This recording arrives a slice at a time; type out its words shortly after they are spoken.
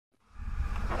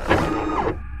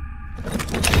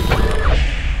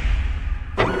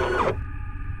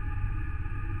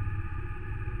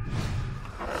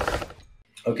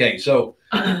Okay, so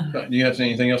do you have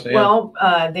anything else to add? Well,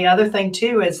 the other thing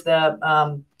too is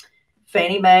the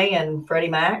Fannie Mae and Freddie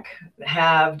Mac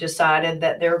have decided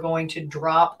that they're going to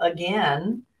drop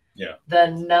again the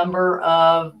number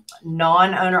of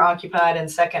non-owner occupied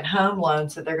and second home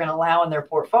loans that they're going to allow in their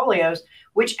portfolios,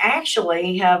 which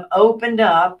actually have opened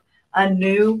up a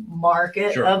new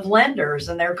market of lenders,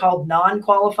 and they're called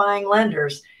non-qualifying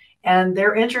lenders. And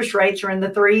their interest rates are in the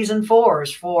 3s and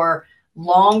 4s for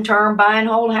long-term buy and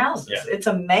hold houses. It's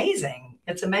amazing.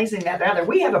 It's amazing that rather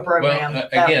we have a program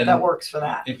that works for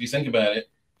that. If you think about it,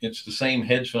 it's the same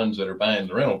hedge funds that are buying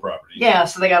the rental properties. Yeah,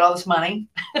 so they got all this money.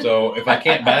 So if I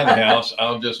can't buy the house,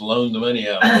 I'll just loan the money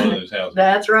out of one of those houses.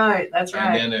 That's right. That's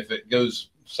right. And then if it goes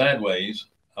sideways,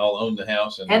 I'll own the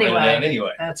house and rent it out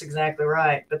anyway. That's exactly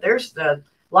right. But there's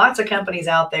lots of companies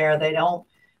out there. They don't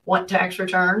want tax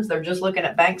returns. They're just looking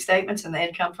at bank statements and the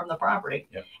income from the property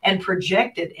and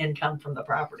projected income from the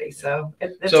property. So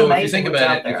it's amazing. If you think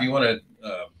about it, if you want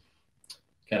to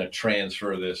kind of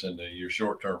transfer this into your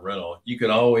short-term rental, you could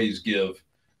always give,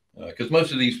 because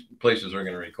most of these places are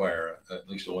going to require at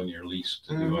least a 1-year lease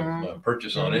to do a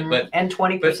purchase on it. But and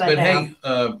 20%. But hey,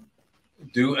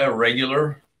 do a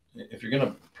regular. If you're going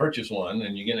to purchase one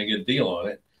and you're going to get a deal on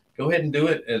it, go ahead and do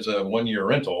it as a 1-year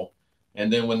rental,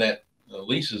 and then when that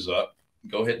lease is up,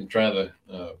 go ahead and try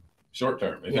the short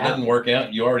term. If it doesn't work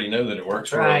out, you already know that it works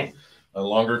for a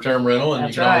longer term rental, and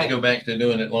you can always go back to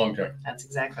doing it long term. That's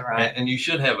exactly right. And you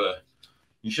should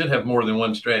have more than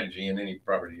one strategy in any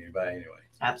property you buy anyway.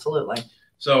 Absolutely.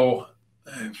 So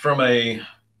from a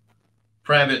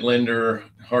private lender,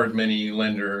 hard money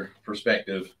lender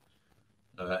perspective,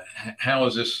 how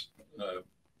is this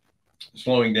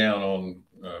slowing down on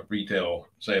retail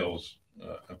sales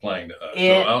applying to us?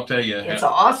 So I'll tell you, it's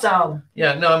awesome.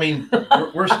 Yeah, no, I mean,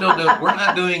 we're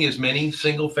not doing as many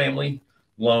single family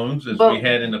loans as we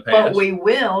had in the past. But we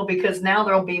will, because now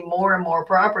there'll be more and more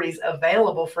properties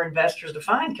available for investors to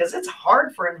find, because it's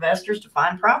hard for investors to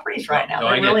find properties right now.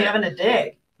 They're really having to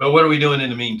dig. But what are we doing in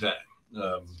the meantime?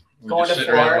 Going to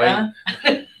Florida.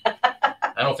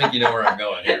 I don't think you know where I'm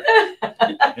going here.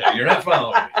 Yeah, you're not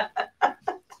following me.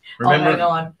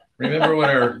 Remember what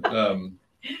our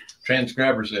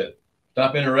transcriber said.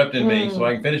 Stop interrupting me so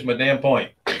I can finish my damn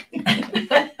point.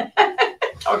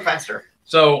 Talk faster.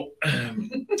 So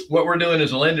what we're doing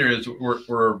as a lender is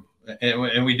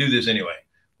and we do this anyway.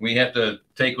 We have to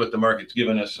take what the market's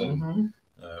given us and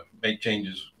make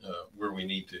changes where we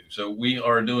need to. So we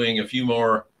are doing a few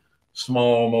more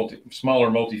smaller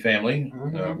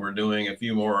multifamily. We're doing a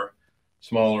few more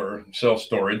smaller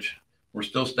self-storage. We're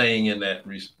still staying in that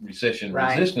recession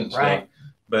resistant stuff,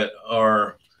 but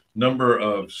our number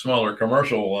of smaller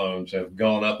commercial loans have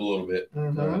gone up a little bit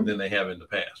than they have in the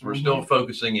past. We're still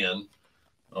focusing in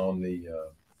on the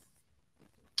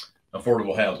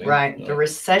affordable housing. Right, the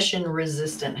recession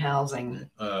resistant housing.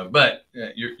 But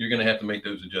you're going to have to make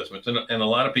those adjustments. And a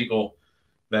lot of people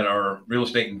that are real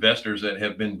estate investors that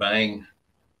have been buying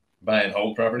and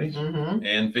hold properties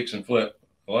and fix and flip.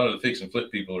 A lot of the fix and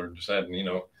flip people are deciding,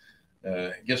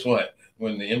 guess what?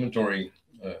 When the inventory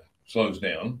slows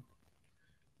down,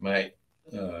 I'm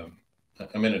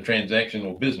in a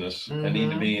transactional business. I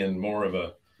need to be in more of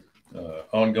a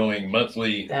ongoing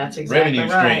monthly revenue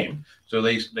stream. So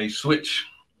they switch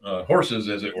horses,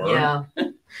 as it were,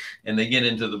 and they get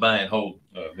into the buy and hold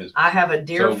business. I have a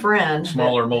dear friend.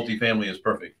 Smaller multifamily is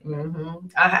perfect.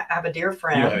 I have a dear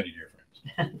friend. You have any dear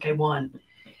friends? Okay, one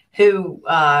who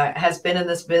has been in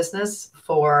this business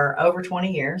for over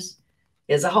 20 years,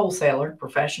 is a wholesaler,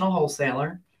 professional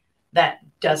wholesaler that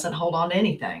doesn't hold on to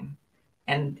anything.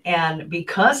 And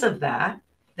because of that,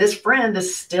 this friend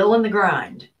is still in the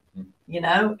grind,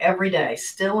 every day,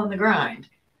 still in the grind,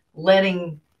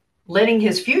 letting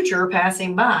his future pass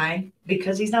him by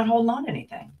because he's not holding on to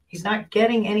anything. He's not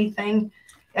getting anything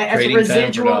as a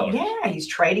residual. Yeah, he's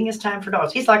trading his time for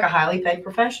dollars. He's like a highly paid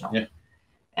professional. Yeah.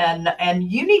 And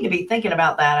you need to be thinking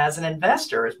about that as an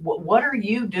investor. What are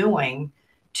you doing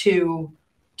to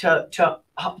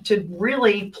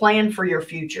really plan for your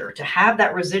future, to have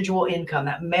that residual income,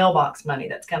 that mailbox money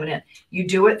that's coming in? You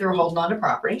do it through holding on to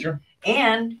property,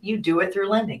 and you do it through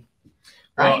lending.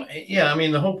 Right? Well, yeah, I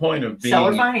mean, the whole point of being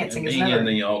seller financing is in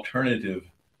the alternative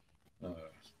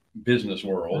business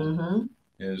world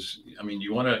is, I mean,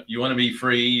 you want to be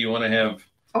free. You want to have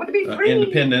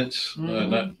independence,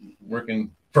 not working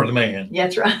for the man.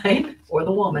 That's right, or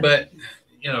the woman. But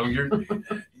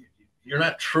you're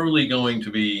not truly going to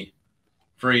be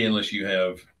free unless you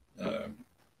have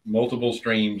multiple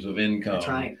streams of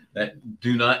income that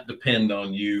do not depend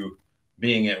on you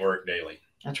being at work daily.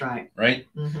 That's right. Right?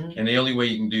 And the only way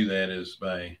you can do that is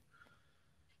by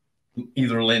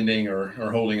either lending or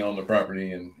holding on the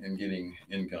property and getting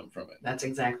income from it. That's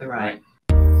exactly right.